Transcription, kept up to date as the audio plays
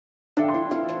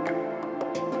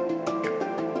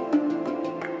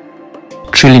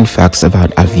Thrilling facts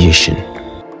about aviation.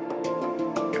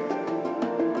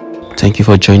 Thank you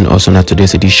for joining us on our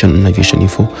today's edition on Aviation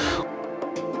Info.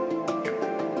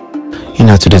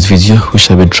 In our today's video, we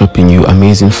shall be dropping you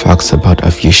amazing facts about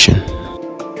aviation.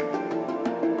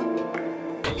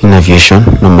 In aviation,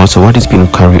 no matter what is being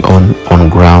carried on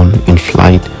ground, in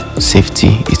flight,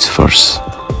 safety is first.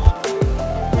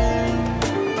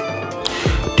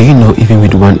 Do you know even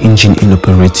with one engine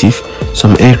inoperative,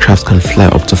 some aircraft can fly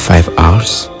up to 5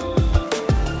 hours?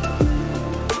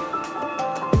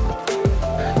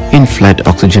 In-flight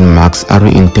oxygen masks are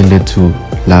intended to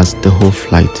last the whole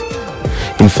flight.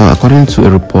 In fact, according to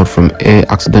a report from Air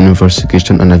Accident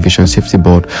Investigation and Aviation Safety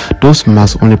Board, those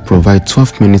masks only provide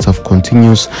 12 minutes of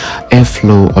continuous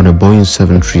airflow on a Boeing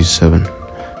 737.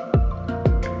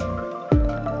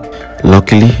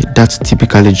 Luckily, that's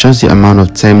typically just the amount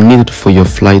of time needed for your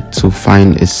flight to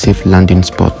find a safe landing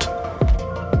spot.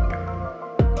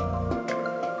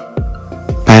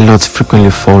 Pilots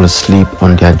frequently fall asleep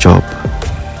on their job.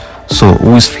 So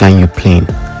who is flying your plane?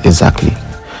 Exactly.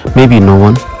 Maybe no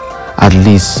one, at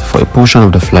least for a portion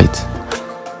of the flight.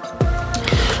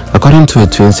 According to a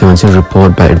 2017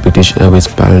 report by the British Airways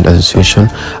Pilot Association,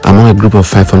 among a group of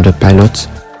 500 pilots,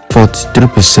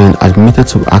 43% admitted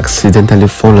to accidentally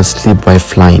fall asleep while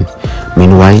flying.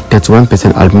 Meanwhile,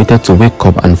 31% admitted to wake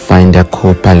up and find their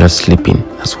co-pilot sleeping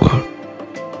as well.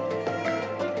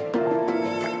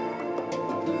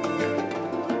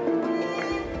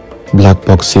 Black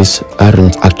boxes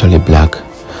aren't actually black.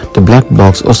 The black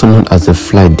box, also known as the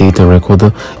flight data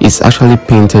recorder, is actually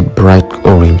painted bright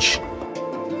orange.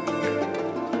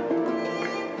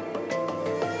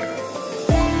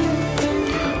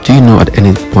 Do you know at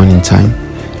any point in time,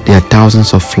 there are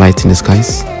thousands of flights in the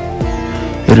skies?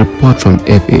 A report from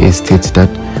FAA states that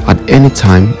at any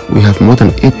time, we have more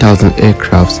than 8,000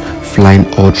 aircrafts flying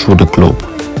all through the globe.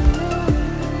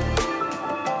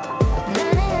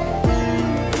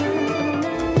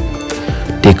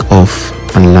 Takeoff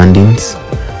and landings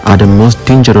are the most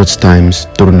dangerous times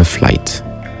during a flight.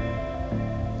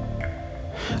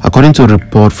 According to a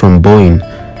report from Boeing,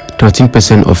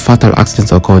 13% of fatal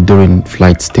accidents occur during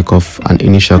flights takeoff and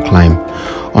initial climb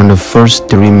on the first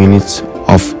 3 minutes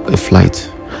of a flight.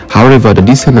 However, the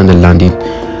descent and the landing,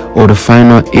 or the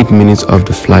final 8 minutes of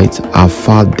the flight, are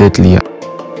far deadlier.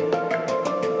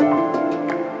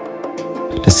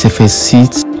 The safest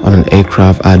seats on an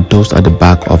aircraft are those at the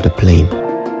back of the plane.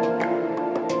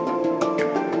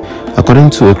 According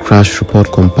to a crash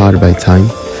report compiled by Time,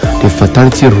 the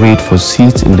fatality rate for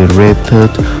seats in the rear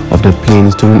third of the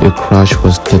planes during a crash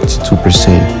was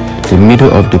 32%. The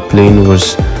middle of the plane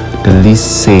was the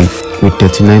least safe with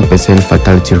 39%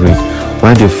 fatality rate,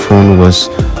 while the front was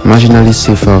marginally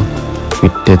safer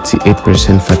with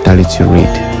 38% fatality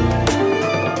rate.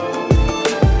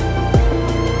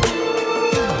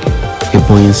 A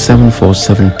Boeing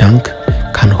 747 tank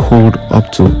can hold up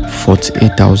to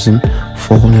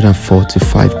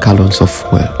 48,445 gallons of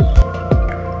fuel.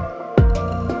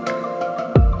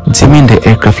 Dimming the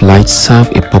aircraft lights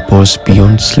serve a purpose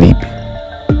beyond sleep.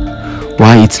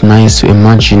 While it's nice to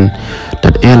imagine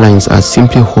that airlines are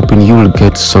simply hoping you will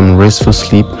get some restful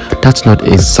sleep, that's not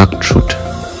exact truth.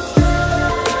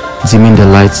 Dimming the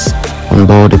lights on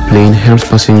board the plane helps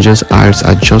passengers' eyes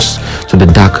adjust to the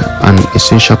dark, an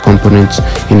essential component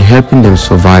in helping them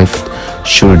survive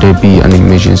should there be an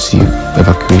emergency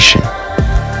evacuation.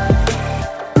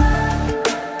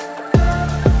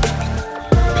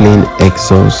 Plane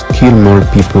exhausts kill more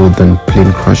people than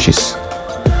plane crashes.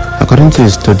 According to a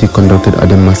study conducted at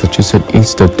the Massachusetts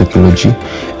Institute of Technology,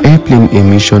 airplane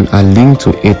emissions are linked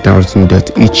to 8,000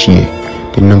 deaths each year.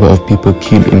 The number of people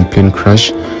killed in plane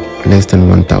crash, less than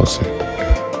 1,000.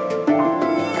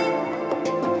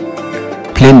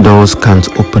 Plane doors can't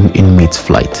open in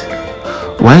mid-flight.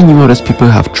 While numerous people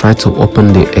have tried to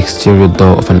open the exterior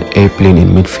door of an airplane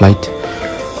in mid-flight,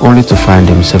 only to find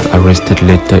themselves arrested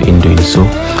later in doing so,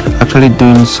 actually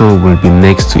doing so will be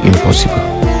next to impossible.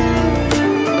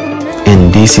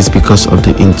 And this is because of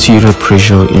the interior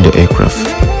pressure in the aircraft.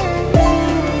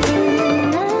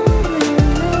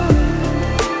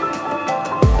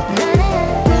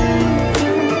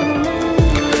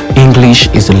 English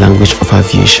is the language of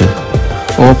aviation.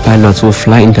 All pilots who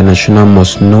fly international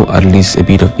must know at least a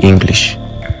bit of English.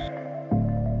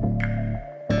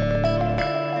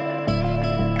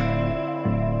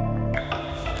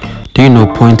 Do you know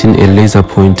pointing a laser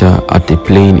pointer at a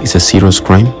plane is a serious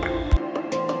crime?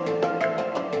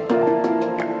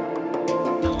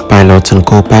 Pilots and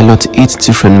co-pilots eat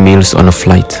different meals on a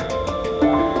flight.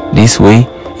 This way,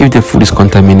 if the food is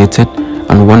contaminated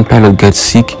and one pilot gets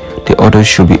sick, the others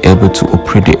should be able to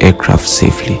operate the aircraft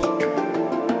safely.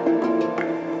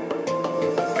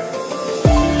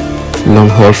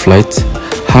 long-haul flights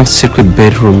have secret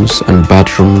bedrooms and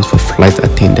bathrooms for flight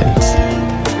attendants.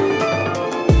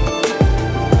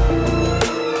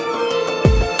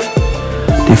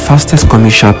 The fastest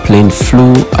commercial plane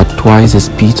flew at twice the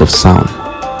speed of sound.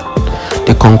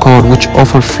 The Concorde, which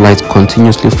offered flights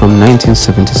continuously from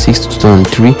 1976 to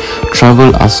 2003,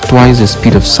 traveled at twice the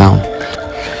speed of sound.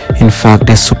 In fact,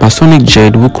 the supersonic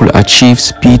jet, which could achieve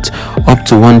speed up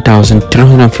to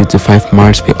 1,355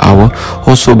 miles per hour,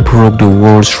 also broke the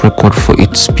world's record for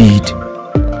its speed.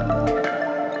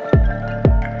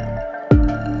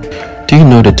 Do you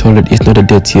know the toilet is not the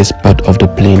dirtiest part of the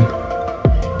plane?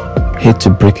 Hate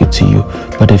to break it to you,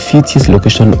 but the filthiest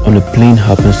location on the plane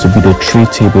happens to be the tray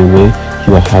table where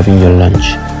you are having your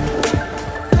lunch.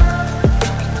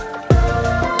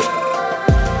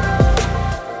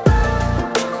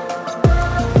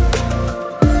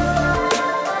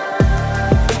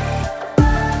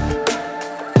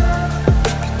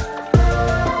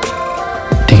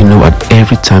 Do you know at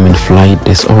every time in flight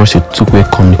there's always a two-way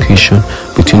communication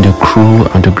between the crew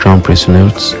and the ground personnel?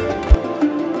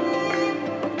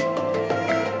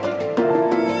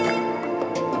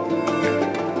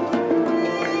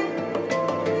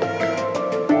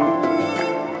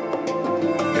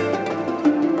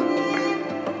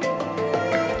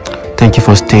 Thank you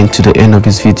for staying to the end of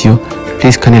this video.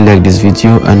 Please kindly like this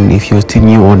video, and if you're still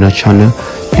new on our channel,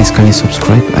 please kindly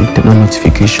subscribe and turn on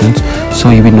notifications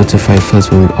so you'll be notified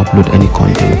first when we upload any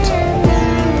content.